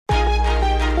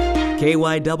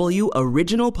KYW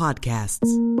Original Podcasts.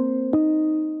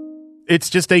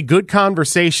 It's just a good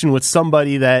conversation with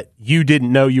somebody that you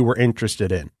didn't know you were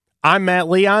interested in. I'm Matt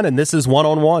Leon, and this is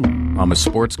One-on-One. I'm a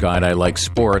sports guy, and I like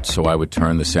sports, so I would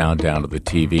turn the sound down to the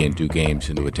TV and do games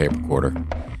into a tape recorder.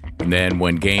 And then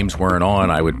when games weren't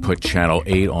on, I would put Channel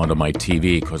 8 onto my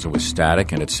TV because it was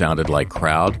static and it sounded like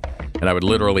crowd. And I would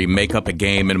literally make up a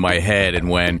game in my head, and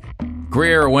when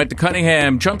Greer went to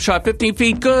Cunningham, jump shot 15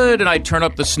 feet, good, and I'd turn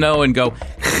up the snow and go,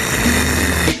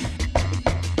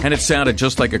 and it sounded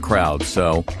just like a crowd.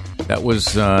 So that was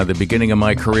the beginning of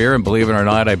my career, and believe it or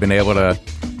not, I've been able to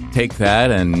take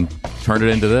that and turn it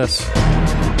into this.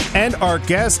 And our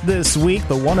guest this week,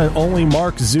 the one and only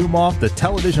Mark Zumoff, the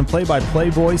television play-by-play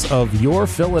voice of your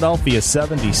Philadelphia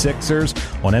 76ers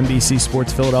on NBC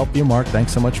Sports Philadelphia. Mark,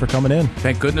 thanks so much for coming in.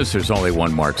 Thank goodness there's only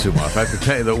one Mark Zumoff. I have to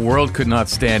tell you, the world could not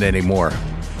stand anymore.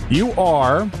 You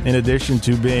are, in addition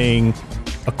to being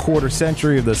a quarter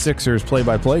century of the Sixers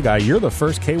play-by-play guy, you're the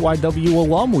first KYW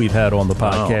alum we've had on the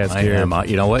podcast I here. am.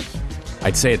 You know what?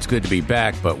 I'd say it's good to be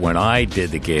back, but when I did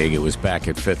the gig, it was back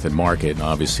at 5th and Market, and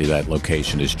obviously that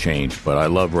location has changed. But I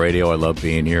love radio. I love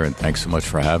being here, and thanks so much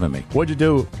for having me. What'd you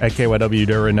do at KYW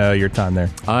during your time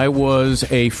there? I was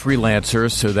a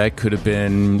freelancer, so that could have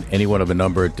been any one of a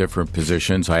number of different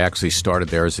positions. I actually started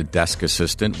there as a desk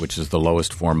assistant, which is the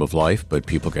lowest form of life, but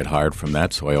people get hired from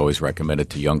that, so I always recommend it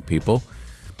to young people.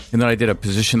 And then I did a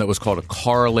position that was called a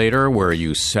correlator, where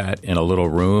you sat in a little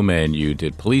room and you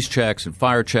did police checks and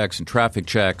fire checks and traffic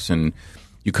checks, and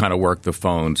you kind of worked the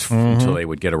phones until they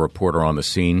would get a reporter on the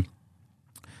scene.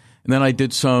 And then I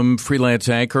did some freelance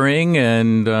anchoring,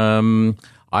 and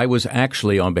I was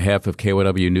actually on behalf of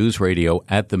KYW News Radio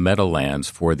at the Meadowlands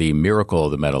for the Miracle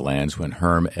of the Meadowlands when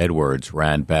Herm Edwards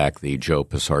ran back the Joe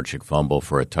Pisarcik fumble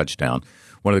for a touchdown.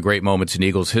 One of the great moments in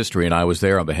Eagles history, and I was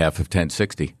there on behalf of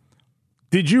 1060.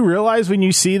 Did you realize when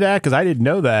you see that? Because I didn't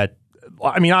know that.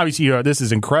 I mean, obviously, this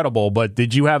is incredible, but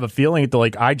did you have a feeling that,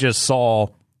 like, I just saw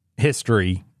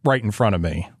history right in front of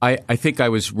me? I think I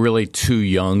was really too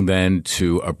young then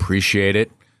to appreciate it.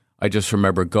 I just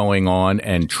remember going on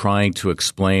and trying to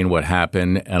explain what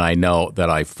happened, and I know that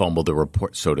I fumbled the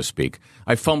report, so to speak.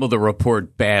 I fumbled the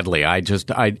report badly. I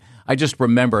just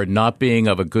remember not being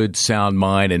of a good sound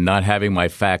mind and not having my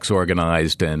facts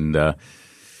organized, and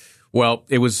well,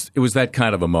 it was that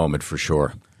kind of a moment for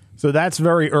sure. So that's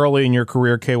very early in your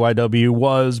career, KYW.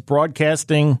 Was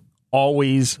broadcasting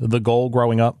always the goal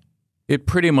growing up? It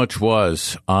pretty much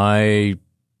was. I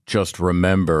just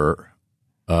remember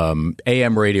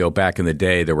AM radio back in the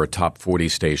day, there were top 40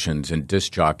 stations, and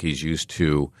disc jockeys used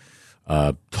to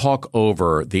talk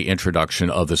over the introduction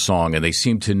of the song, and they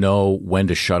seemed to know when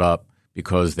to shut up,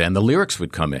 because then the lyrics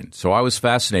would come in. So I was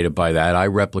fascinated by that. I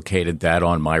replicated that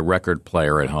on my record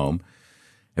player at home.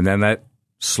 And then that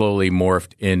slowly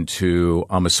morphed into,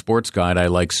 I'm a sports guy and I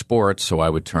like sports, so I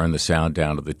would turn the sound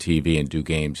down to the TV and do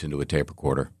games into a tape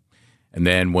recorder. And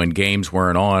then when games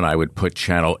weren't on, I would put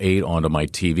Channel 8 onto my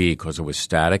TV because it was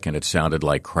static and it sounded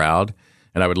like crowd.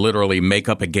 And I would literally make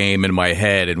up a game in my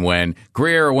head, and when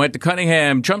Greer went to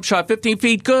Cunningham, jump shot 15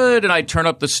 feet, good, and I'd turn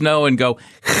up the snow and go,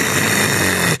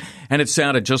 and it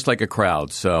sounded just like a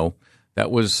crowd. So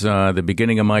that was the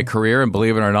beginning of my career, and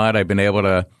believe it or not, I've been able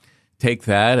to take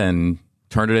that and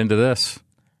turn it into this.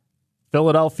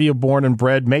 Philadelphia born and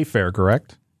bred, Mayfair,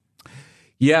 correct?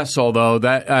 Yes, although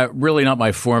that really not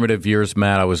my formative years,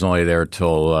 Matt. I was only there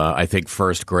till, I think,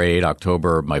 first grade,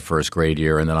 October of my first grade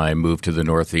year, and then I moved to the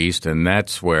Northeast, and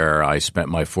that's where I spent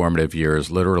my formative years,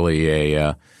 literally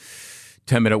a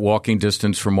 10-minute walking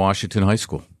distance from Washington High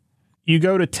School. You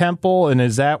go to Temple, and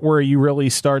is that where you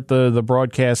really start the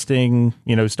broadcasting,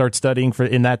 start studying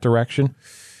in that direction?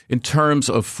 In terms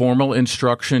of formal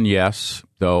instruction, yes,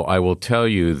 though I will tell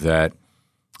you that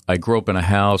I grew up in a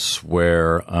house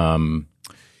where,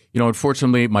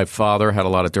 unfortunately, my father had a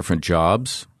lot of different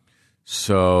jobs.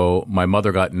 So my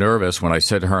mother got nervous when I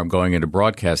said to her, I'm going into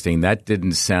broadcasting. That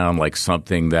didn't sound like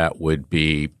something that would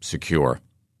be secure.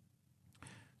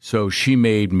 So she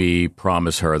made me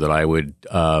promise her that I would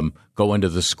go into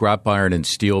the scrap iron and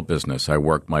steel business. I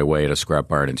worked my way at a scrap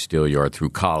iron and steel yard through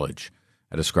college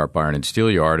at a scrap iron and steel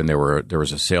yard, and there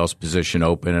was a sales position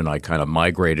open, and I kind of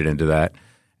migrated into that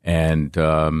and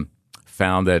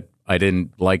found that I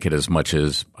didn't like it as much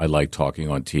as I liked talking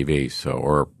on TV,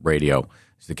 or radio,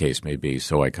 as the case may be.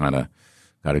 So I kind of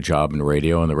got a job in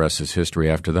radio, and the rest is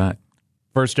history after that.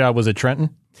 First job was at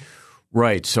Trenton?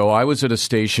 Right. So I was at a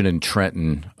station in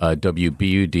Trenton,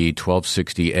 WBUD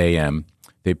 1260 AM.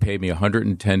 They paid me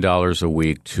 $110 a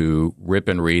week to rip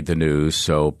and read the news.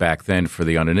 So back then, for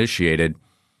the uninitiated,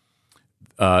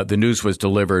 the news was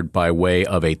delivered by way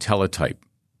of a teletype.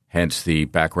 hence the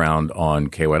background on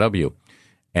KYW.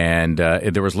 And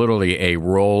there was literally a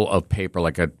roll of paper,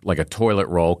 like a toilet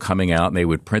roll, coming out, and they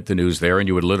would print the news there, and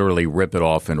you would literally rip it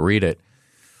off and read it.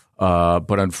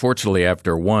 But unfortunately,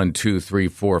 after 1, 2, 3,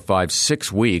 4, 5,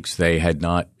 6 weeks, they had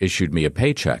not issued me a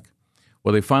paycheck.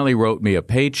 Well, they finally wrote me a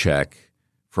paycheck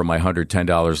for my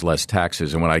 $110 less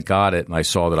taxes, and when I got it and I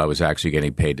saw that I was actually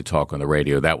getting paid to talk on the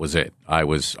radio, that was it. I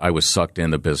was sucked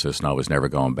in the business, and I was never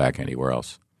going back anywhere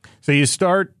else. So you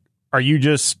start. Are you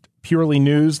just purely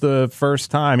news the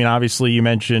first time? I mean, obviously, you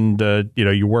mentioned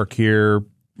you work here,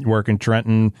 you work in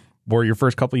Trenton. Were your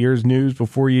first couple of years news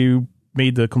before you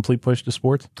made the complete push to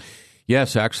sports?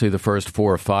 Yes, actually the first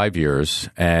 4 or 5 years.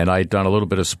 And I'd done a little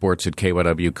bit of sports at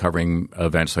KYW, covering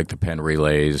events like the Penn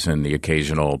Relays and the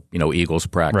occasional, Eagles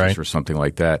practice or something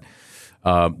like that.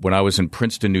 When I was in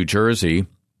Princeton, New Jersey,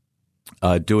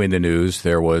 doing the news,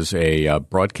 there was a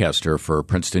broadcaster for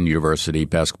Princeton University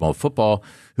basketball and football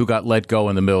who got let go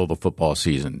in the middle of the football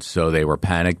season. So they were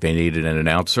panicked. They needed an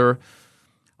announcer.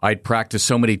 I'd practiced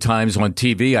so many times on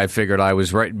TV, I figured I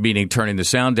was right, meaning turning the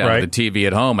sound down to the TV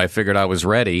at home. I figured I was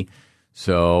ready.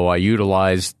 So I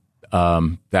utilized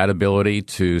that ability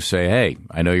to say, hey,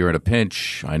 I know you're in a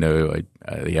pinch. I know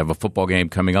you have a football game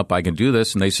coming up. I can do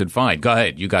this. And they said, fine, go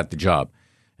ahead. You got the job.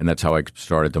 And that's how I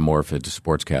started to morph into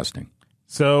sportscasting.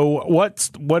 So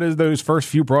what is those first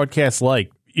few broadcasts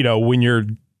like? When you're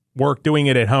doing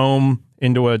it at home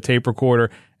into a tape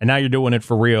recorder, and now you're doing it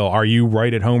for real. Are you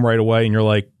right at home right away, and you're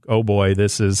like, oh boy,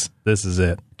 this is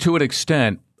it? To an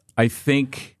extent, I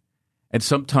think, and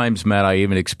sometimes, Matt, I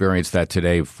even experienced that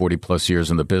today, 40 plus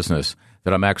years in the business,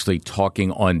 that I'm actually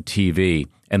talking on TV,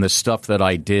 and the stuff that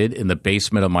I did in the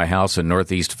basement of my house in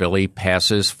Northeast Philly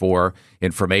passes for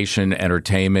information,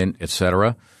 entertainment,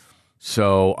 etc.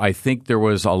 So I think there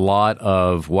was a lot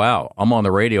of, wow, I'm on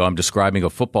the radio, I'm describing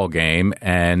a football game,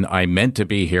 and I meant to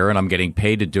be here, and I'm getting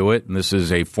paid to do it, and this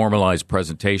is a formalized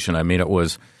presentation. I mean, there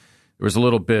was a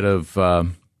little bit of,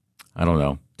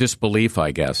 disbelief,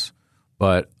 I guess.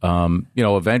 But,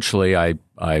 eventually I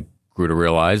grew to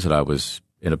realize that I was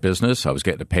in a business, I was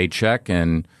getting a paycheck,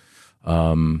 and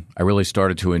I really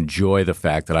started to enjoy the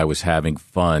fact that I was having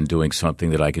fun doing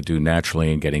something that I could do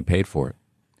naturally and getting paid for it.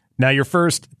 Now, your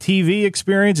first TV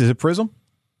experience, is it Prism?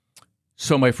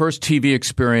 So my first TV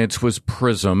experience was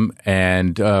Prism,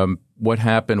 and what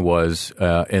happened was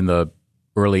in the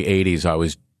early 80s, I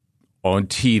was on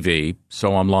TV,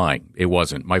 so I'm lying. It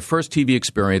wasn't. My first TV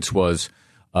experience was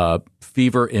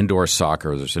Fever Indoor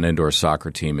Soccer. There's an indoor soccer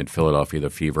team in Philadelphia,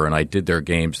 the Fever, and I did their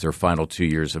games, their final 2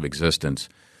 years of existence.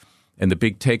 And the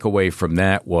big takeaway from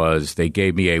that was they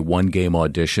gave me a one-game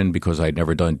audition because I'd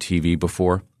never done TV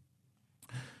before.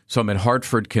 So I'm in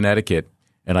Hartford, Connecticut,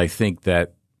 and I think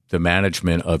that the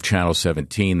management of Channel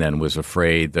 17 then was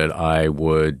afraid that I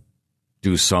would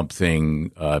do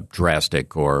something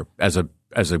drastic, or as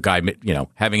a guy,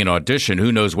 having an audition,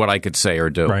 who knows what I could say or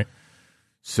do. Right.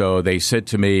 So they said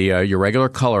to me, your regular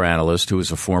color analyst, who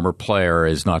is a former player,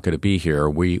 is not going to be here.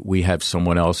 We have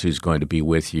someone else who's going to be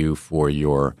with you for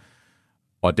your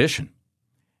audition.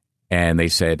 And they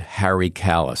said, Harry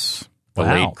Kalas, the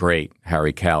late, great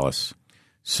Harry Kalas.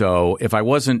 So if I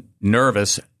wasn't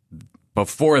nervous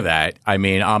before that, I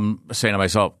mean, I'm saying to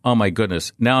myself, oh, my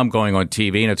goodness, now I'm going on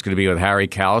TV, and it's going to be with Harry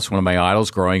Kalas, one of my idols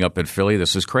growing up in Philly.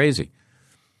 This is crazy.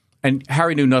 And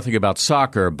Harry knew nothing about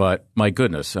soccer, but my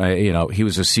goodness, he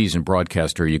was a seasoned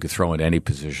broadcaster you could throw in any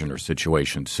position or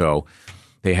situation. So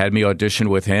they had me audition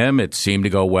with him. It seemed to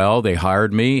go well. They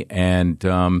hired me, and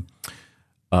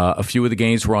a few of the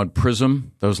games were on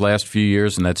Prism those last few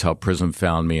years, and that's how Prism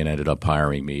found me and ended up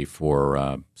hiring me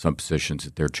for some positions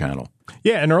at their channel.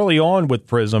 Yeah, and early on with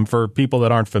Prism, for people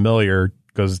that aren't familiar,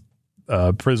 because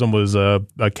Prism was a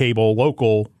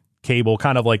local cable,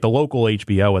 kind of like the local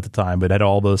HBO at the time, but had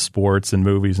all the sports and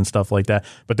movies and stuff like that.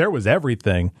 But there was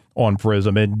everything on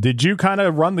Prism. And did you kind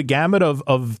of run the gamut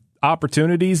of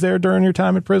opportunities there during your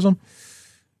time at Prism?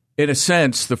 In a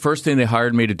sense, the first thing they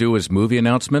hired me to do was movie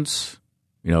announcements.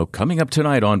 Coming up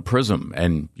tonight on Prism,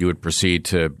 and you would proceed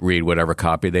to read whatever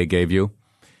copy they gave you.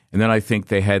 And then I think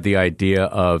they had the idea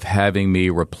of having me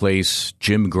replace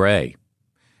Jim Gray.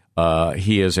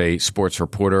 He is a sports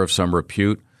reporter of some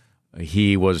repute.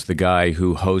 He was the guy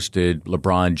who hosted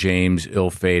LeBron James'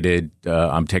 ill-fated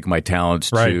I'm Taking My Talents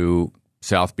to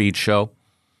South Beach show,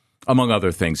 among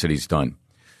other things that he's done.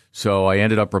 So I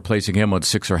ended up replacing him on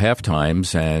 6 or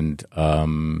halftimes, and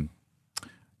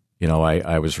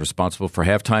I was responsible for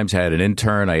halftimes, had an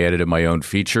intern, I edited my own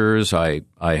features, I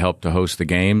helped to host the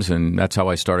games, and that's how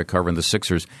I started covering the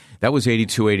Sixers. That was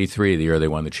 82-83, the year they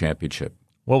won the championship.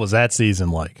 What was that season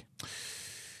like?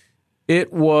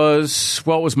 It was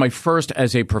my first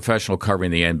as a professional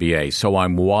covering the NBA, so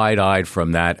I'm wide-eyed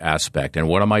from that aspect. And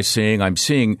what am I seeing? I'm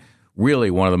seeing really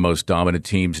one of the most dominant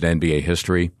teams in NBA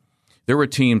history. There were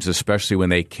teams, especially when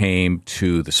they came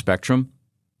to the Spectrum,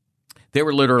 they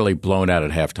were literally blown out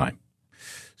at halftime.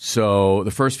 So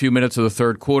the first few minutes of the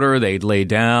third quarter, they'd lay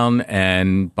down,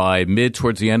 and by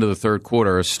towards the end of the third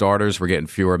quarter, starters were getting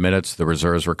fewer minutes. The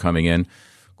reserves were coming in.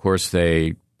 Of course,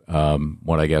 they won,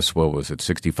 I guess,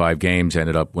 65 games,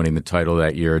 ended up winning the title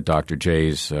that year, Dr.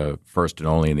 J's first and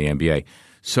only in the NBA.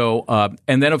 So,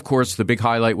 and then, of course, the big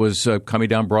highlight was coming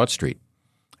down Broad Street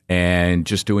and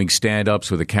just doing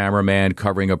stand-ups with a cameraman,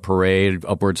 covering a parade,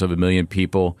 upwards of 1 million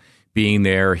people, being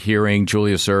there, hearing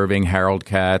Julius Erving, Harold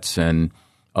Katz, and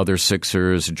other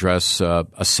Sixers address a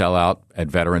sellout at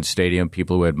Veterans Stadium,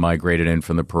 people who had migrated in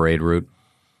from the parade route.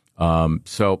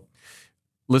 So,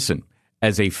 listen,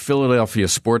 as a Philadelphia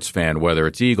sports fan, whether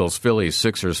it's Eagles, Phillies,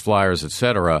 Sixers, Flyers,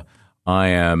 etc.,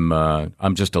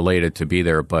 I'm just elated to be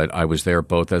there. But I was there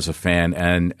both as a fan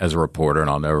and as a reporter, and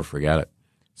I'll never forget it.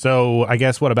 So I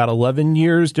guess about 11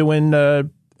 years doing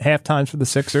halftimes for the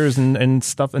Sixers and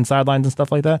stuff and sidelines and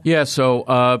stuff like that? Yeah, so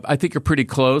I think you're pretty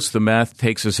close. The math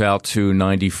takes us out to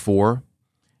 94,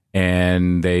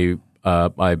 and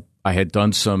I had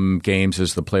done some games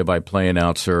as the play-by-play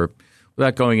announcer.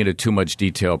 Without going into too much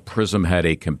detail, Prism had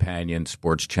a companion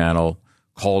sports channel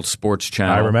called Sports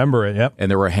Channel. I remember it, yep. And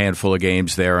there were a handful of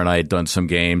games there, and I had done some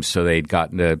games, so they'd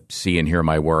gotten to see and hear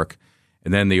my work.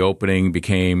 And then the opening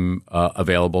became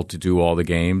available to do all the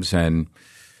games, and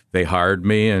they hired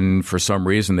me, and for some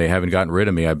reason, they haven't gotten rid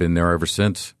of me. I've been there ever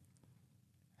since.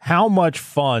 How much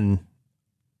fun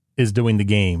is doing the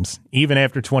games, even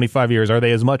after 25 years? Are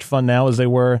they as much fun now as they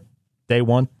were day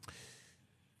one?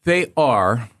 They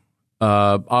are.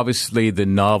 Obviously, the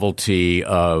novelty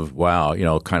of,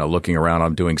 kind of looking around,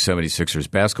 I'm doing 76ers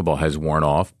basketball has worn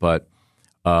off. But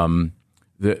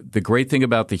the great thing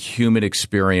about the human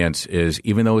experience is,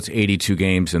 even though it's 82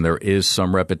 games and there is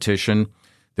some repetition,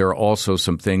 there are also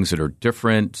some things that are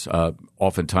different,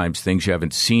 oftentimes things you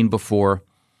haven't seen before.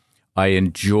 I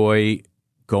enjoy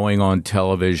going on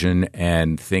television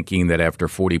and thinking that after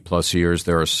 40-plus years,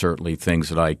 there are certainly things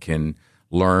that I can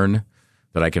learn,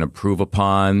 that I can improve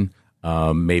upon.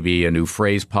 Maybe a new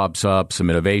phrase pops up,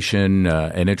 some innovation,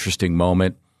 an interesting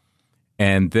moment.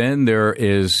 And then there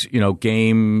is,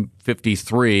 game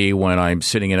 53 when I'm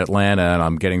sitting in Atlanta and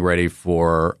I'm getting ready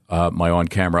for my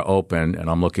on-camera open, and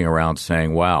I'm looking around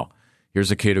saying, wow, here's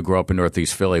a kid who grew up in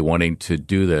Northeast Philly wanting to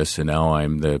do this, and now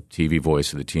I'm the TV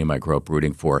voice of the team I grew up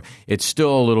rooting for. It's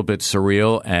still a little bit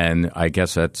surreal, and I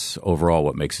guess that's overall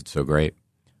what makes it so great.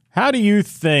 How do you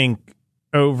think,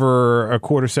 over a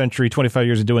quarter century, 25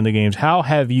 years of doing the games, how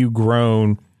have you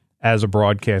grown as a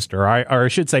broadcaster? Or I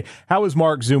should say, how is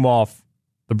Mark Zumoff,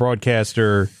 the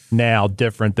broadcaster, now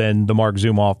different than the Mark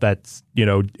Zumoff that's,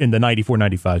 in the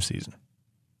 94-95 season?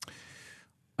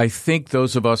 I think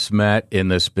those of us, Matt, in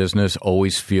this business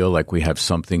always feel like we have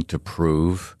something to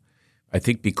prove. I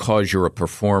think because you're a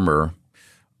performer,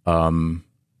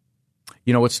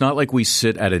 it's not like we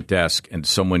sit at a desk and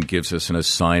someone gives us an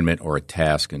assignment or a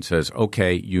task and says,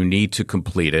 okay, you need to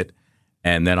complete it,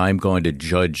 and then I'm going to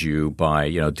judge you by,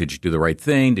 did you do the right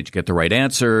thing? Did you get the right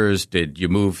answers? Did you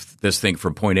move this thing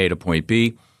from point A to point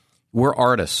B? We're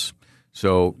artists.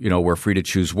 So, we're free to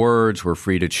choose words. We're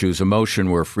free to choose emotion.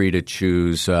 We're free to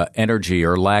choose energy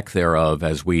or lack thereof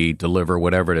as we deliver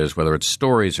whatever it is, whether it's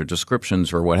stories or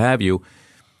descriptions or what have you.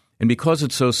 And because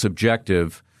it's so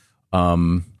subjective,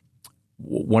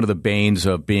 one of the banes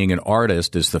of being an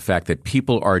artist is the fact that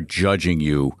people are judging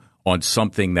you on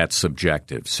something that's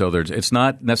subjective. So it's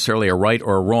not necessarily a right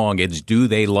or a wrong. It's, do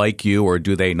they like you or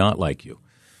do they not like you?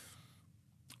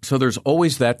 So there's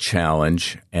always that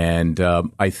challenge. And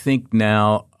I think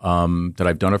now that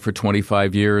I've done it for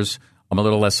 25 years, I'm a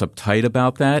little less uptight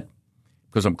about that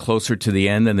because I'm closer to the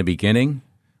end than the beginning.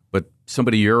 But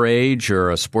somebody your age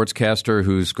or a sportscaster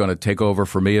who's going to take over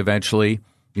for me eventually,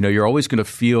 you're always going to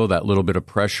feel that little bit of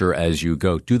pressure as you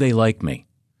go. Do they like me?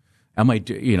 Was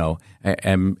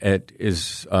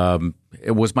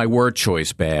my word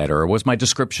choice bad, or was my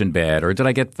description bad, or did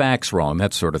I get facts wrong?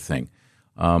 That sort of thing.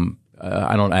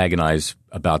 I don't agonize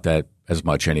about that as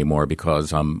much anymore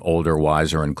because I'm older,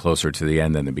 wiser, and closer to the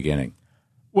end than the beginning.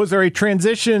 Was there a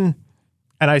transition?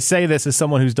 And I say this as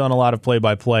someone who's done a lot of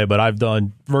play-by-play, but I've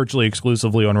done virtually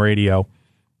exclusively on radio.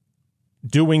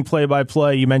 Doing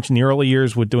play-by-play, you mentioned the early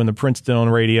years with doing the Princeton on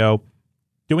radio,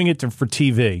 doing it for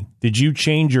TV. Did you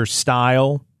change your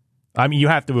style? I mean, you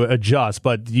have to adjust,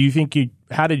 but do you think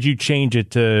how did you change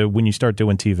it to when you start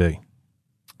doing TV?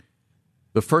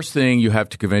 The first thing you have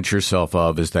to convince yourself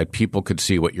of is that people could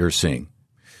see what you're seeing.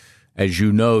 As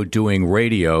you know, doing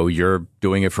radio, you're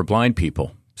doing it for blind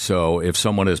people. So if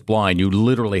someone is blind, you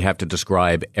literally have to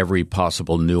describe every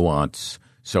possible nuance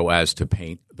so as to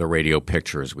paint the radio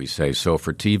picture, as we say. So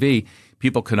for TV,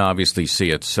 people can obviously see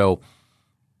it. So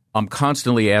I'm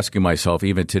constantly asking myself,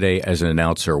 even today as an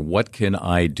announcer, what can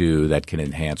I do that can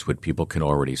enhance what people can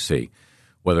already see?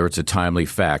 Whether it's a timely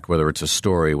fact, whether it's a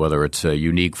story, whether it's a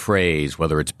unique phrase,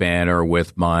 whether it's banner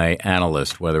with my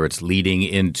analyst, whether it's leading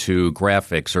into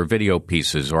graphics or video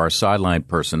pieces or our sideline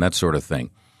person, that sort of thing.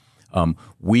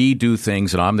 We do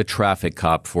things, and I'm the traffic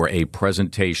cop for a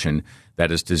presentation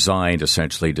that is designed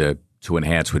essentially to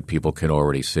enhance what people can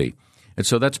already see. And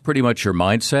so that's pretty much your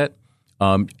mindset.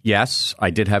 Yes, I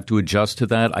did have to adjust to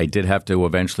that. I did have to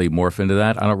eventually morph into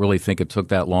that. I don't really think it took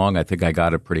that long. I think I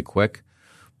got it pretty quick.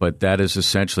 But that is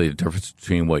essentially the difference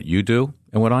between what you do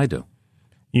and what I do.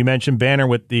 You mentioned banner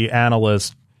with the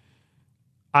analyst.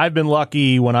 I've been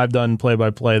lucky when I've done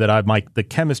play-by-play that the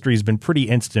chemistry's been pretty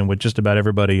instant with just about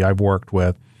everybody I've worked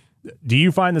with. Do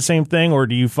you find the same thing, or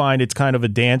do you find it's kind of a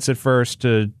dance at first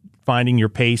to finding your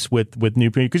pace with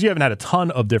new people? Because you haven't had a ton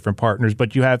of different partners,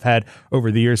 but you have had over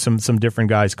the years some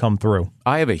different guys come through.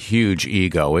 I have a huge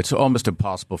ego. It's almost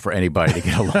impossible for anybody to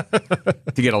get along,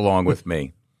 to get along with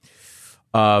me.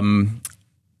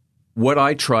 What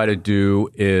I try to do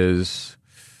is,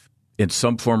 in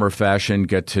some form or fashion,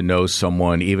 get to know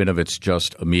someone, even if it's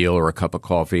just a meal or a cup of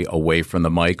coffee away from the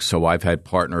mic. So I've had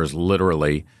partners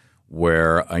literally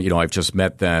where, I've just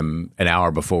met them an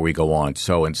hour before we go on.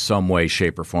 So in some way,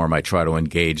 shape, or form, I try to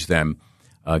engage them,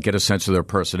 get a sense of their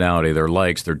personality, their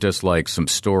likes, their dislikes, some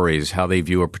stories, how they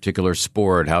view a particular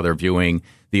sport, how they're viewing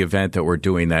the event that we're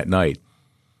doing that night.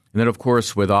 And then, of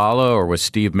course, with Ala or with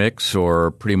Steve Mix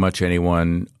or pretty much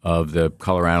anyone of the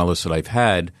color analysts that I've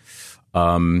had,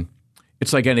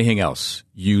 it's like anything else.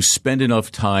 You spend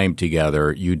enough time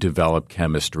together, you develop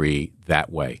chemistry that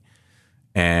way.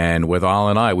 And with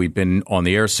Ala and I, we've been on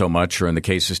the air so much, or in the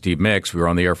case of Steve Mix, we were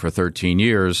on the air for 13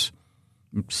 years.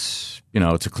 It's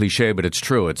a cliche, but it's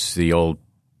true. It's the old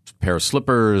pair of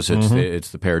slippers.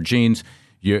 It's the pair of jeans.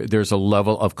 There's a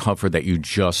level of comfort that you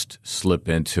just slip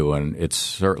into, and it's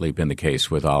certainly been the case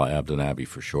with Ala Abdelnaby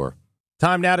for sure.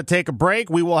 Time now to take a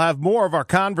break. We will have more of our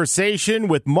conversation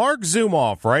with Mark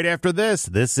Zumoff right after this.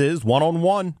 This is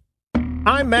One-on-One.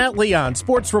 I'm Matt Leon,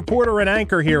 sports reporter and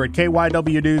anchor here at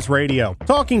KYW News Radio.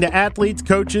 Talking to athletes,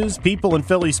 coaches, people in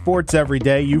Philly sports every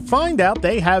day, you find out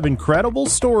they have incredible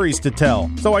stories to tell.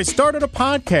 So I started a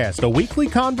podcast, a weekly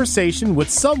conversation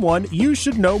with someone you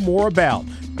should know more about.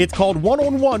 It's called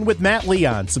One-on-One with Matt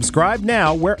Leon. Subscribe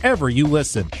now wherever you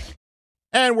listen.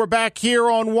 And we're back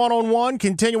here on One-on-One,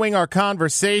 continuing our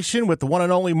conversation with the one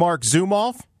and only Mark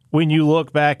Zumoff. When you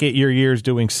look back at your years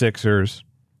doing Sixers,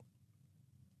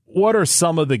 what are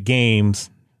some of the games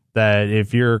that,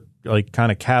 if you're like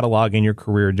kind of cataloging your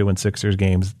career doing Sixers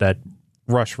games, that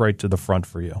rush right to the front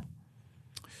for you?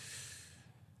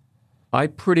 I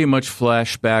pretty much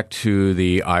flash back to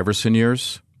the Iverson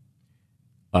years.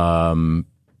 Lately,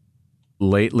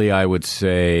 I would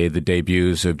say the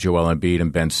debuts of Joel Embiid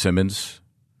and Ben Simmons,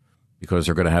 because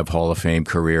they're going to have Hall of Fame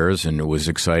careers, and it was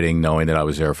exciting knowing that I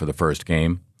was there for the first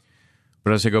game.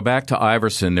 But as I go back to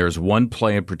Iverson, there's one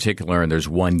play in particular and there's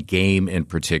one game in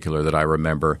particular that I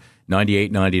remember.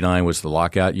 98-99 was the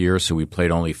lockout year, so we played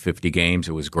only 50 games.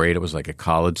 It was great. It was like a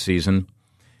college season.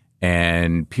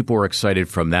 And people were excited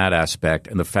from that aspect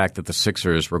and the fact that the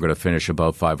Sixers were going to finish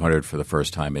above 500 for the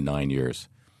first time in 9 years.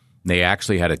 They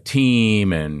actually had a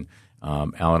team, and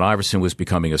Allen Iverson was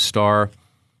becoming a star.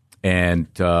 And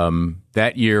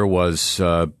that year was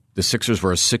the Sixers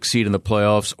were a 6 seed in the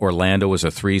playoffs. Orlando was a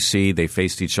 3 seed. They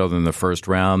faced each other in the first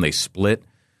round. They split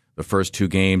the first 2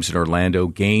 games in Orlando.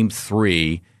 Game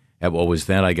 3 at what was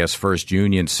then, I guess, First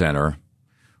Union Center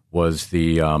was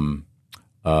the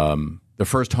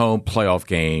first home playoff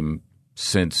game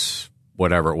since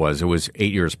whatever it was. It was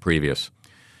 8 years previous.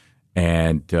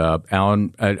 And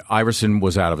Iverson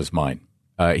was out of his mind.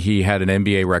 He had an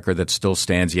NBA record that still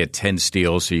stands. He had 10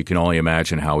 steals, so you can only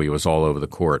imagine how he was all over the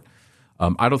court.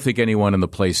 I don't think anyone in the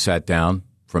place sat down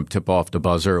from tip-off to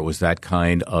buzzer. It was that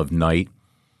kind of night.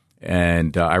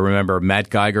 And I remember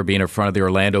Matt Geiger being in front of the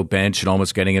Orlando bench and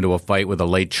almost getting into a fight with a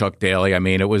late Chuck Daly. I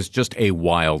mean, it was just a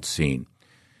wild scene.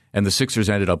 And the Sixers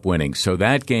ended up winning. So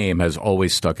that game has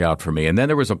always stuck out for me. And then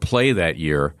there was a play that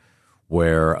year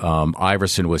where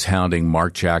Iverson was hounding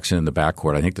Mark Jackson in the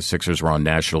backcourt. I think the Sixers were on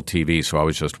national TV, so I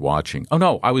was just watching. Oh,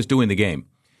 no, I was doing the game.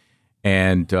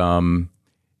 And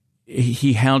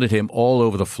he hounded him all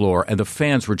over the floor, and the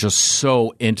fans were just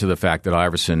so into the fact that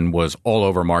Iverson was all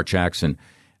over Mark Jackson.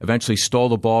 eventually stole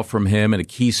the ball from him in a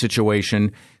key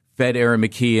situation, fed Aaron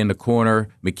McKie in the corner.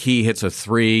 McKie hits a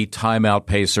 3, timeout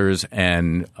Pacers,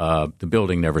 and the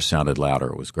building never sounded louder.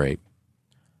 It was great.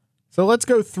 So let's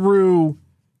go through,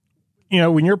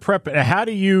 when you're prepping, how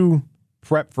do you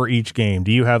prep for each game?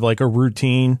 Do you have like a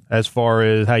routine as far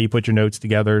as how you put your notes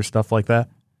together, stuff like that?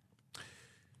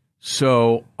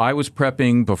 So I was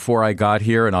prepping before I got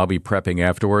here, and I'll be prepping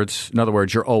afterwards. In other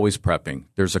words, you're always prepping.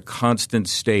 There's a constant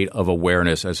state of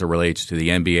awareness as it relates to the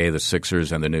NBA, the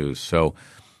Sixers, and the news. So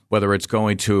whether it's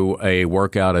going to a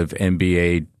workout of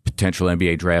potential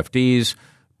NBA draftees,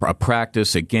 a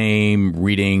practice, a game,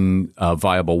 reading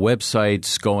viable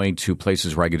websites, going to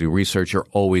places where I can do research, you're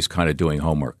always kind of doing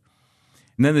homework.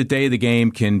 And then the day of the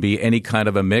game can be any kind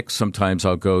of a mix. Sometimes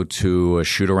I'll go to a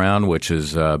shoot-around, which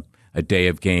is a day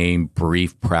of game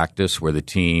brief practice where the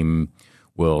team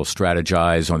will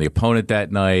strategize on the opponent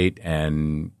that night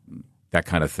and that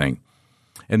kind of thing.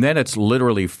 And then it's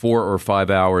literally 4 or 5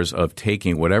 hours of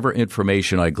taking whatever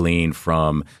information I glean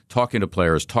from talking to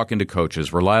players, talking to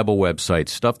coaches, reliable websites,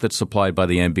 stuff that's supplied by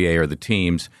the NBA or the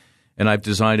teams, and I've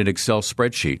designed an Excel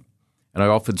spreadsheet. And I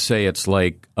often say it's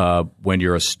like when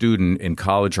you're a student in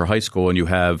college or high school and you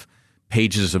have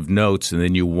pages of notes and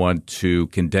then you want to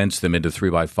condense them into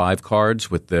 3x5 cards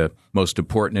with the most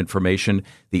important information.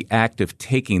 The act of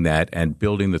taking that and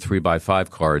building the 3x5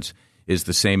 cards is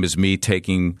the same as me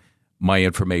taking my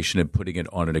information and putting it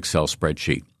on an Excel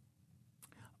spreadsheet.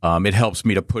 It helps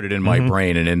me to put it in my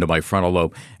brain and into my frontal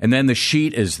lobe. And then the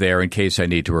sheet is there in case I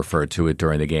need to refer to it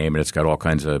during the game, and it's got all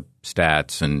kinds of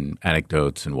stats and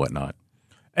anecdotes and whatnot.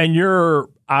 And you're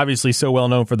obviously so well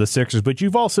known for the Sixers, but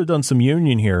you've also done some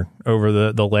Union here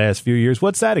over the last few years.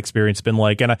 What's that experience been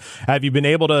like? And have you been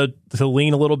able to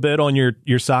lean a little bit on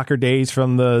your soccer days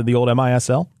from the old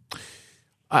MISL?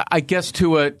 I guess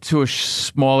to a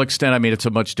small extent. I mean, it's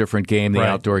a much different game, the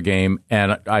outdoor game.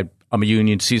 And I'm a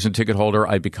Union season ticket holder.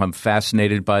 I've become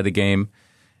fascinated by the game.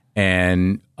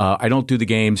 And I don't do the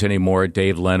games anymore.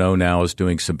 Dave Leno now is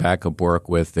doing some backup work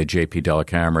with the JP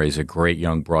Dellacamera. He's a great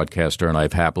young broadcaster, and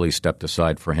I've happily stepped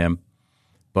aside for him.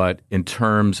 But in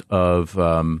terms of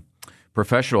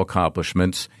professional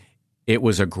accomplishments, it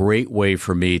was a great way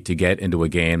for me to get into a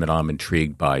game that I'm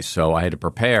intrigued by. So I had to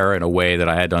prepare in a way that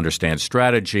I had to understand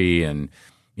strategy and,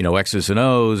 X's and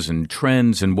O's and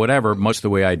trends and whatever, much the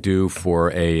way I do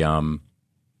for a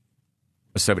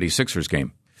 76ers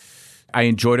game. I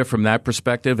enjoyed it from that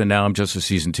perspective, and now I'm just a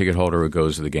season ticket holder who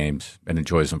goes to the games and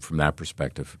enjoys them from that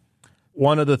perspective.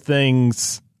 One of the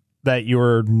things that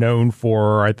you're known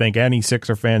for, I think any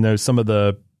Sixer fan knows some of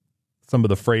the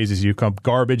phrases you come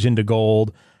garbage into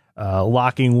gold,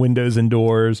 locking windows and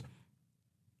doors.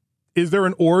 Is there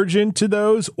an origin to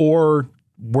those, or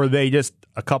were they just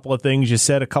a couple of things you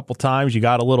said a couple times, you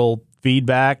got a little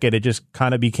feedback, and it just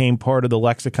kind of became part of the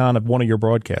lexicon of one of your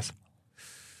broadcasts?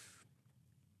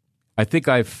 I think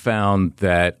I've found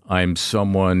that I'm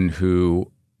someone who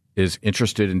is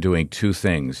interested in doing two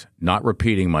things, not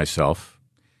repeating myself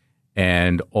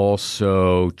and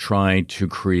also trying to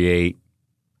create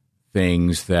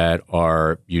things that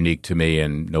are unique to me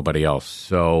and nobody else.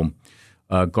 So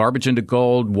Garbage into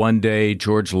Gold, one day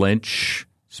George Lynch,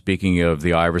 speaking of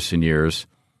the Iverson years,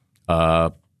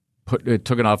 took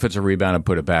an offensive rebound and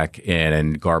put it back in,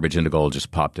 and Garbage into Gold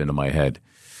just popped into my head.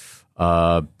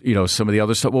 Some of the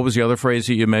other stuff. What was the other phrase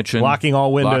that you mentioned? Locking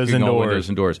all windows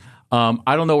and doors.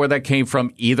 I don't know where that came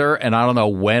from either, and I don't know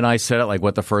when I said it, like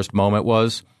what the first moment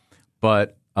was.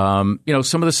 But some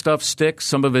of the stuff sticks,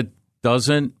 some of it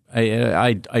doesn't.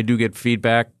 I do get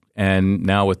feedback, and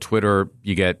now with Twitter,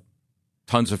 you get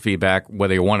tons of feedback,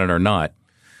 whether you want it or not.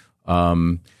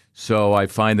 So I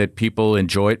find that people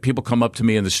enjoy it. People come up to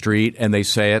me in the street and they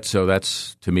say it, so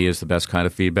that's, to me, is the best kind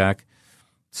of feedback.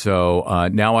 So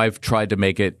now I've tried to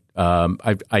make it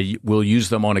I will use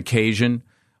them on occasion,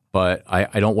 but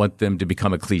I don't want them to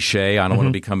become a cliche. I don't want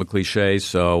to become a cliche,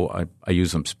 so I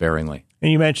use them sparingly.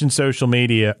 And you mentioned social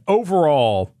media.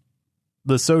 Overall,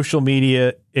 the social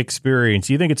media experience,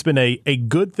 do you think it's been a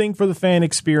good thing for the fan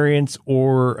experience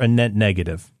or a net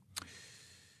negative?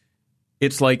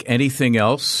 It's like anything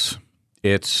else.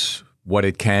 It's what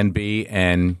it can be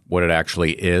and what it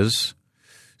actually is.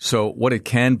 So what it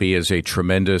can be is a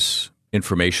tremendous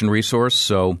information resource.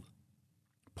 So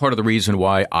part of the reason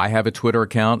why I have a Twitter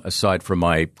account, aside from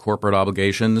my corporate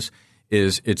obligations,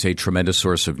 is it's a tremendous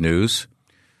source of news.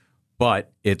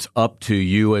 But it's up to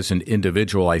you as an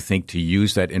individual, I think, to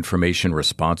use that information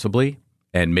responsibly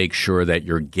and make sure that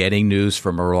you're getting news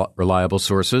from reliable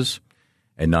sources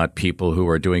and not people who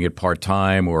are doing it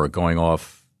part-time or going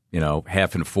off,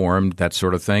 half-informed, that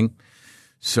sort of thing.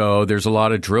 So there's a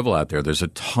lot of drivel out there. There's a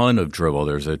ton of drivel.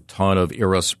 There's a ton of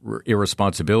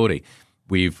irresponsibility.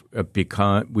 We've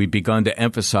begun to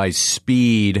emphasize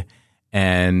speed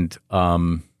and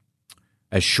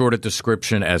as short a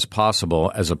description as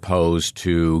possible, as opposed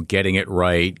to getting it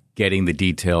right, getting the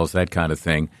details, that kind of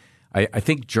thing. I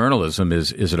think journalism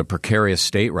is at a precarious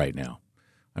state right now.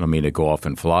 I don't mean to go off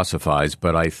and philosophize,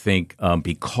 but I think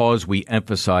because we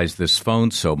emphasize this phone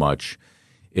so much,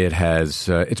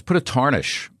 it's put a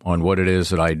tarnish on what it is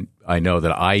that I know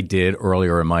that I did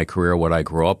earlier in my career, what I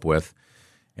grew up with.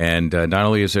 And not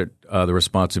only is it the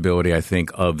responsibility, I think,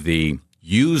 of the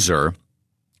user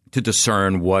to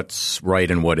discern what's right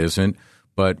and what isn't,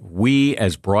 but we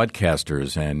as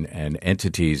broadcasters and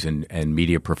entities and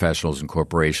media professionals and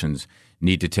corporations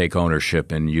need to take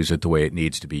ownership and use it the way it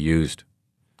needs to be used.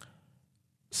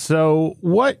 So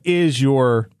what is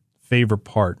your favorite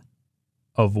part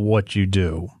of what you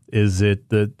do? Is it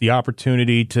the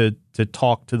opportunity to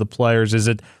talk to the players? Is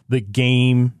it the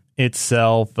game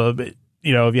itself? If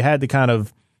you had to kind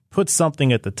of put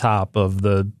something at the top of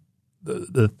the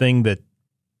thing that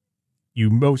you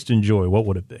most enjoy, what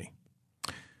would it be?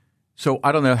 So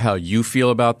I don't know how you feel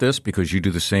about this because you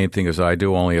do the same thing as I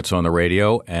do, only it's on the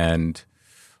radio, and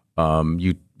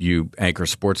you anchor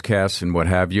sportscasts and what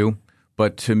have you.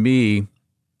 But to me,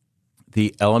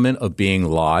 the element of being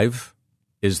live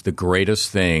is the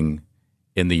greatest thing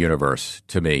in the universe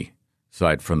to me,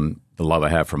 aside from the love I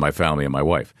have for my family and my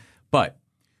wife. But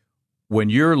when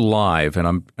you're live,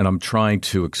 and I'm trying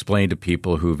to explain to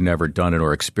people who've never done it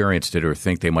or experienced it or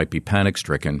think they might be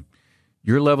panic-stricken,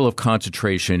 your level of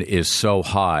concentration is so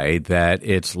high that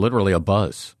it's literally a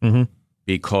buzz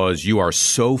because you are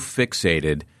so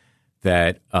fixated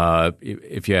that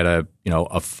if you had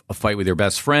a fight with your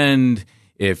best friend,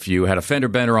 if you had a fender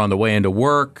bender on the way into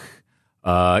work,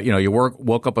 you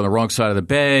woke up on the wrong side of the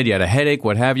bed, you had a headache,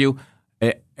 what have you,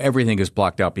 everything is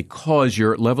blocked out because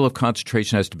your level of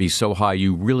concentration has to be so high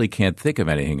you really can't think of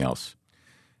anything else.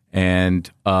 And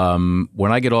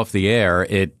when I get off the air,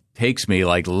 it takes me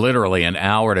like literally an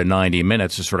hour to 90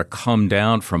 minutes to sort of come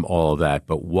down from all of that.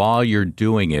 But while you're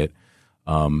doing it,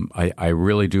 I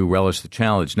really do relish the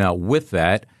challenge. Now, with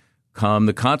that come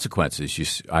the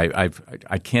consequences. I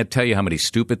can't tell you how many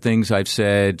stupid things I've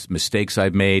said, mistakes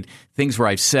I've made, things where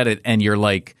I've said it and you're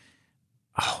like,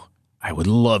 oh, I would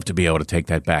love to be able to take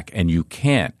that back, and you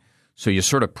can't. So you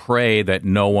sort of pray that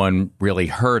no one really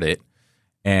heard it.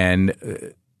 And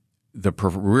the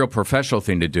real professional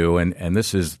thing to do, and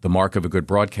this is the mark of a good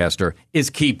broadcaster,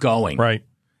 is keep going. Right.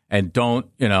 And don't,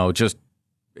 just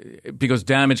because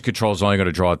damage control is only going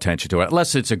to draw attention to it,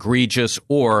 unless it's egregious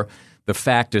or the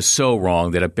fact is so wrong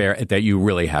that you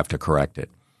really have to correct it.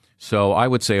 So I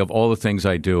would say of all the things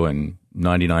I do, and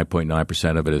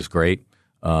 99.9% of it is great,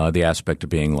 the aspect of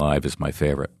being live is my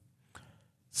favorite.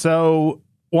 So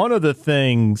one of the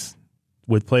things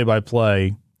with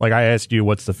play-by-play, like I asked you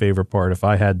what's the favorite part, if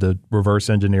I had to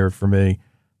reverse engineer it for me,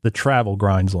 the travel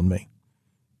grinds on me.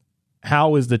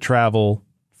 How is the travel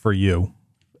for you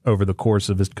over the course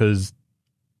of this? Because,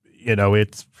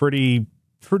 it's pretty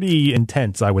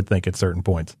intense, I would think, at certain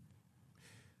points.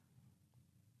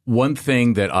 One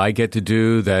thing that I get to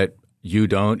do that you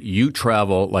don't, you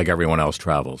travel like everyone else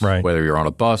travels, right? Whether you're on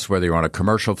a bus, whether you're on a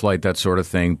commercial flight, that sort of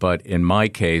thing. But in my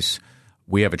case,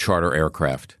 we have a charter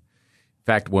aircraft. In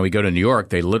fact, when we go to New York,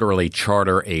 they literally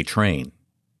charter a train,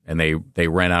 and they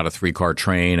rent out a 3-car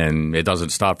train, and it doesn't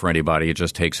stop for anybody. It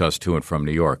just takes us to and from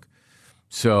New York.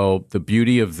 So the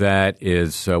beauty of that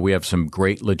is we have some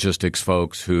great logistics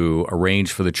folks who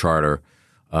arrange for the charter,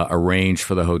 arrange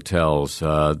for the hotels,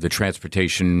 the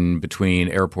transportation between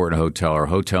airport and hotel or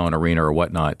hotel and arena or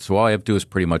whatnot. So all I have to do is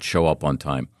pretty much show up on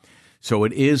time. So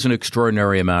it is an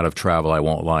extraordinary amount of travel, I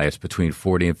won't lie. It's between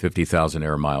 40 and 50,000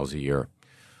 air miles a year.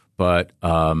 But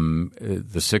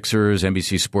the Sixers,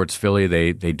 NBC Sports Philly,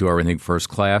 they do everything first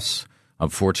class. I'm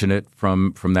fortunate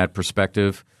from that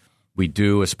perspective. We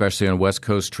do, especially on West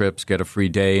Coast trips, get a free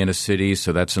day in a city,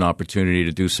 so that's an opportunity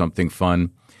to do something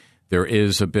fun. There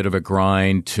is a bit of a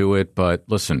grind to it, but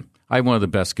listen, I have one of the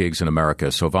best gigs in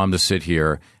America, so if I'm to sit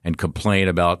here and complain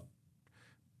about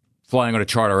flying on a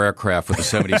charter aircraft with the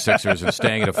 76ers and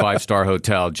staying at a 5-star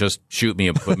hotel, just shoot me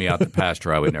and put me out to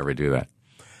pasture. I would never do that.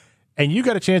 And you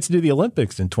got a chance to do the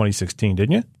Olympics in 2016,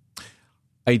 didn't you?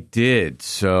 I did.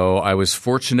 So I was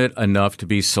fortunate enough to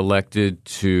be selected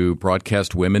to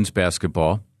broadcast women's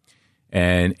basketball.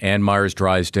 And Ann Myers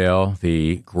Drysdale,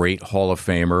 the great Hall of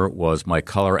Famer, was my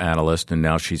color analyst, and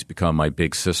now she's become my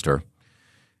big sister.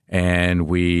 And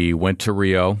we went to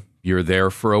Rio. You're there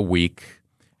for a week,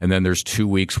 and then there's 2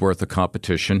 weeks' worth of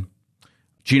competition.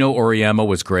 Gino Auriemma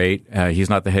was great. He's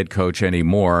not the head coach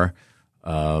anymore,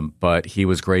 but he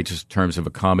was great just in terms of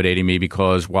accommodating me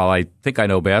because while I think I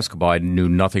know basketball, I knew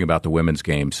nothing about the women's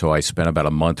game. So I spent about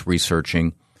a month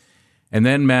researching. And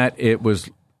then, Matt, it was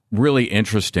really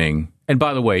interesting. And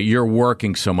by the way, you're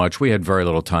working so much. We had very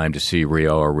little time to see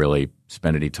Rio or really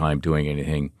spend any time doing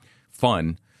anything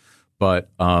fun. But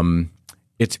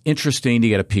it's interesting to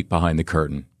get a peek behind the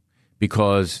curtain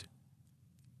because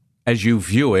as you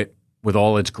view it with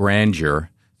all its grandeur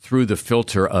through the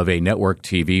filter of a network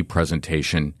TV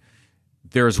presentation,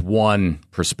 there's one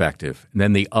perspective. And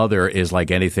then the other is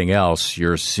like anything else.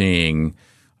 You're seeing,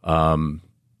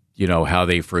 how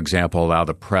they, for example, allow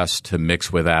the press to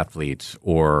mix with athletes.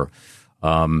 Or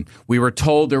we were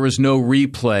told there was no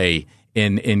replay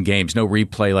in games, no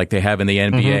replay like they have in the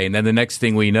NBA. Mm-hmm. And then the next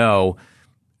thing we know,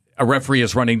 a referee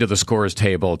is running to the scorer's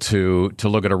table to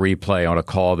look at a replay on a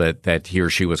call that he or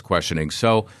she was questioning.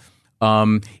 So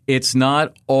it's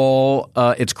not all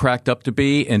it's cracked up to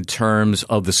be in terms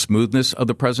of the smoothness of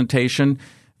the presentation.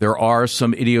 There are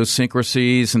some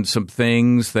idiosyncrasies and some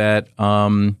things that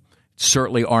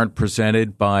certainly aren't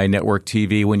presented by network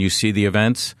TV when you see the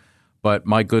events. But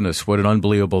my goodness, what an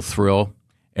unbelievable thrill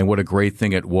and what a great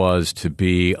thing it was to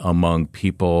be among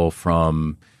people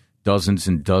from dozens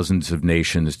and dozens of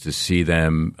nations to see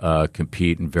them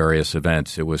compete in various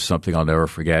events. It was something I'll never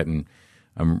forget, and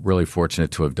I'm really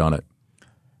fortunate to have done it.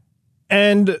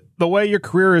 And the way your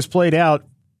career has played out,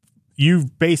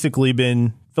 you've basically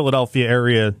been Philadelphia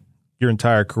area your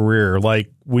entire career.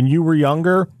 Like, when you were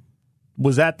younger,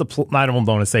 was that I don't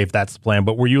want to say if that's the plan,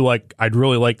 but were you like, I'd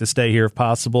really like to stay here if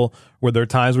possible? Were there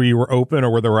times where you were open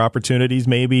or were there opportunities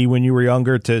maybe when you were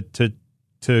younger to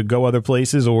go other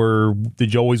places, or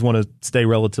did you always want to stay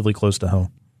relatively close to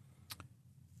home?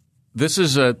 This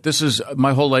is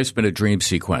my whole life's been a dream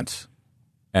sequence,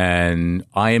 and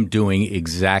I am doing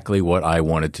exactly what I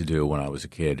wanted to do when I was a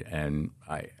kid, and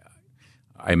I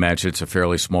imagine it's a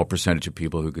fairly small percentage of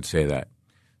people who could say that.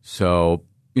 So,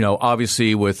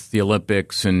 obviously with the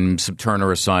Olympics and some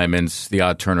Turner assignments, the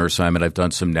odd Turner assignment, I've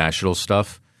done some national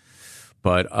stuff,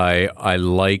 but I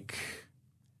like.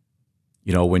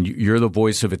 When you're the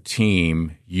voice of a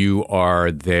team, you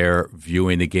are there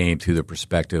viewing the game through the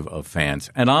perspective of fans.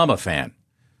 And I'm a fan.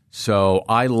 So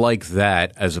I like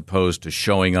that as opposed to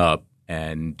showing up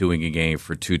and doing a game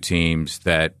for two teams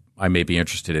that I may be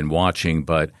interested in watching,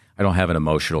 but I don't have an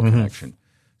emotional connection.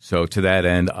 So to that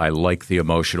end, I like the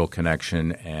emotional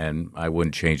connection, and I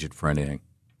wouldn't change it for anything.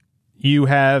 You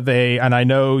have and I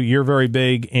know you're very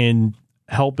big in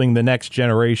helping the next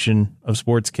generation of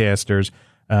sportscasters.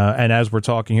 And as we're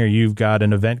talking here, you've got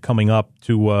an event coming up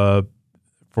for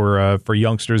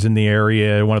youngsters in the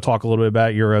area. I want to talk a little bit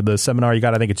about the seminar you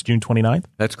got. I think it's June 29th.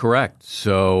 That's correct.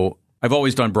 So I've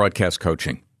always done broadcast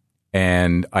coaching,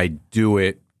 and I do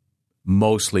it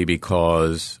mostly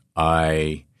because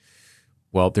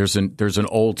there's an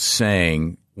old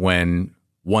saying, when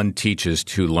one teaches,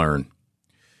 two learn.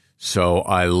 So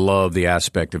I love the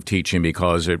aspect of teaching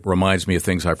because it reminds me of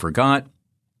things I forgot.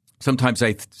 Sometimes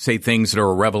I say things that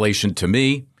are a revelation to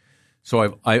me.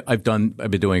 So I've been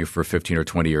doing it for 15 or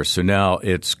 20 years. So now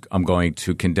I'm going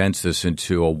to condense this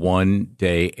into a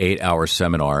 1-day, 8-hour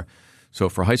seminar. So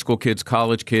for high school kids,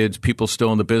 college kids, people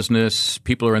still in the business,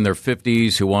 people who are in their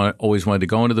 50s who always wanted to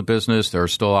go into the business, there are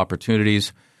still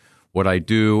opportunities. What I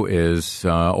do is,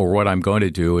 or what I'm going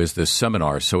to do is this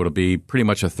seminar. So it'll be pretty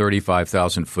much a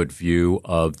 35,000-foot view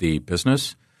of the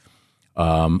business.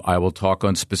 I will talk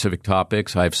on specific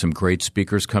topics. I have some great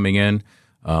speakers coming in.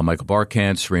 Michael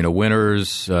Barkant, Serena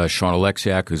Winters, Sean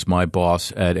Alexiak, who's my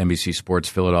boss at NBC Sports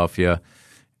Philadelphia.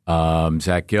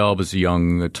 Zach Gelb is a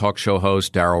young talk show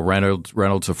host. Darryl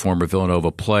Reynolds, a former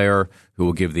Villanova player, who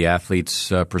will give the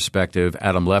athletes' perspective.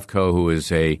 Adam Lefko, who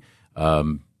is a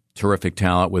terrific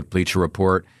talent with Bleacher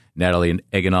Report. Natalie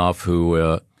Eganoff,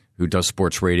 who does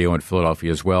sports radio in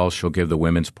Philadelphia as well. She'll give the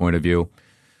women's point of view.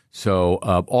 So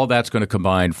all that's going to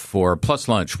combine plus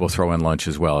lunch. We'll throw in lunch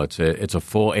as well. It's a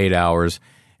full 8 hours.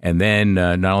 And then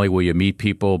not only will you meet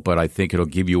people, but I think it'll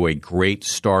give you a great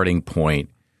starting point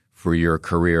for your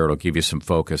career. It'll give you some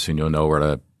focus, and you'll know where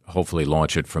to hopefully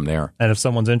launch it from there. And if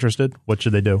someone's interested, what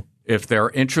should they do? If they're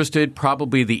interested,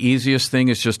 probably the easiest thing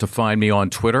is just to find me on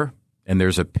Twitter. And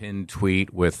there's a pinned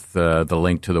tweet with the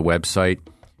link to the website.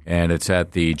 And it's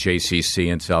at the JCC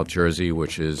in South Jersey,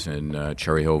 which is in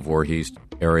Cherry Hill, Voorhees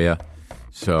area.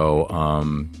 So,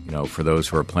 for those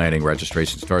who are planning,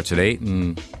 registration starts at 8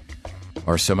 and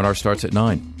our seminar starts at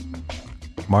 9.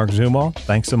 Marc Zumoff,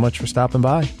 thanks so much for stopping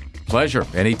by. Pleasure.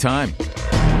 Anytime.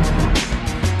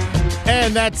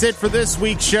 And that's it for this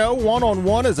week's show.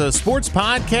 One-on-One is a sports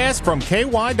podcast from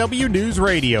KYW News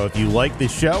Radio. If you like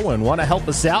this show and want to help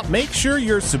us out, make sure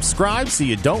you're subscribed so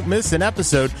you don't miss an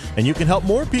episode. And you can help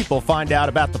more people find out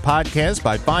about the podcast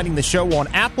by finding the show on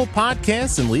Apple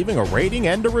Podcasts and leaving a rating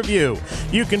and a review.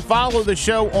 You can follow the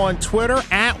show on Twitter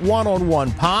at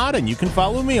OneOnOnePod, and you can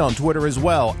follow me on Twitter as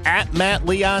well at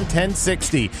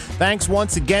MattLeon1060. Thanks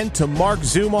once again to Mark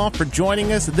Zumoff for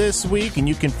joining us this week, and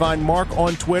you can find Mark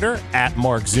on Twitter at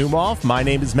Mark Zumoff. My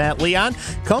name is Matt Leon.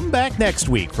 Come back next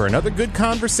week for another good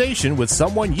conversation with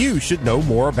someone you should know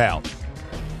more about.